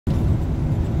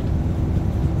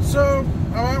So,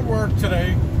 I'm at work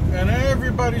today, and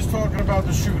everybody's talking about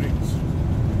the shootings.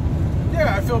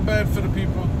 Yeah, I feel bad for the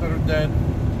people that are dead,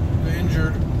 the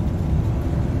injured.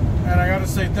 And I gotta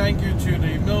say thank you to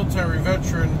the military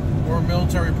veteran or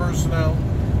military personnel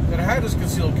that had his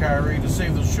concealed carry to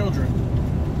save those children.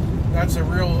 That's a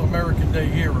real American Day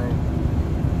hero.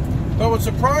 But what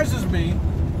surprises me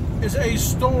is a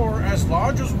store as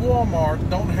large as Walmart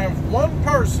don't have one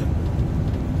person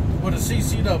with a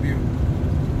CCW.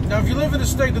 Now, if you live in a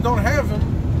state that don't have them,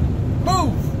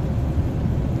 move!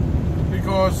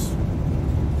 Because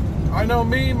I know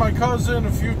me, my cousin,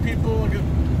 a few people, I could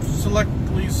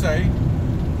selectively say,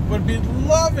 would be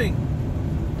loving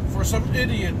for some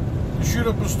idiot to shoot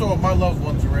up a store my loved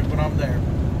ones are in when I'm there.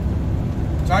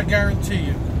 So I guarantee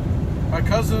you, my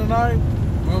cousin and I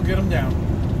will get them down.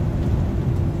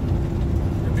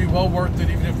 It'd be well worth it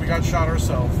even if we got shot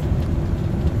ourselves.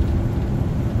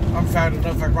 I'm fat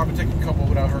enough, I could probably take a couple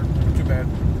without hurting too bad.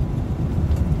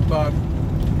 But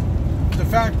the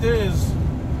fact is,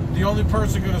 the only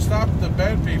person going to stop the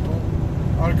bad people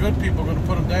are the good people going to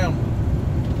put them down.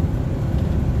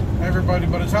 Everybody,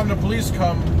 by the time the police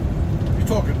come, you're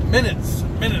talking minutes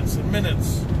and minutes and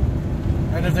minutes.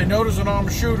 And if they notice an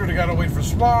armed shooter, they got to wait for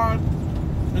SWAT.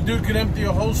 The dude could empty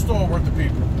a whole store worth of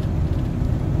people.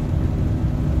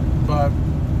 But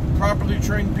properly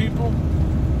trained people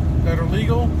that are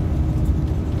legal,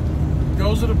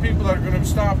 those are the people that are going to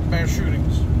stop mass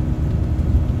shootings.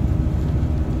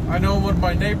 I know in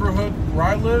my neighborhood where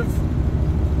I live,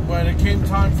 when it came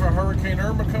time for Hurricane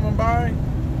Irma coming by,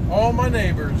 all my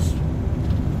neighbors,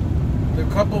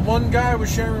 one guy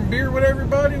was sharing beer with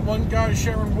everybody, one guy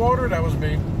sharing water, that was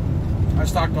me. I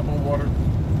stocked up on water.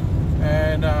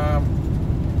 And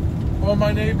all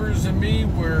my neighbors and me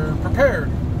were prepared.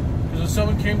 Because if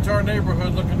someone came to our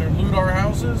neighborhood looking to loot our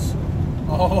houses,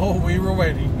 oh, we were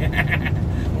ready.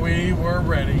 We were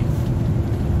ready.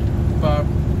 But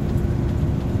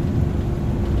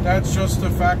that's just the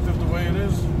fact of the way it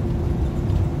is.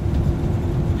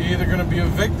 You're either going to be a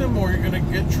victim or you're going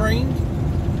to get trained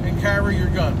and carry your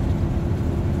gun.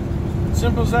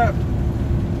 Simple as that.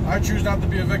 I choose not to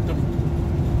be a victim.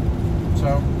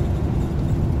 So,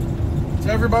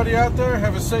 to everybody out there,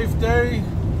 have a safe day.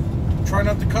 Try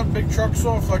not to cut big trucks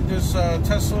off like this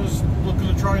Tesla's looking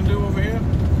to try and do over here.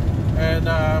 And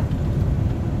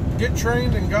get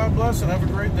trained, and God bless, and have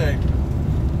a great day.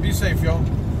 Be safe, y'all.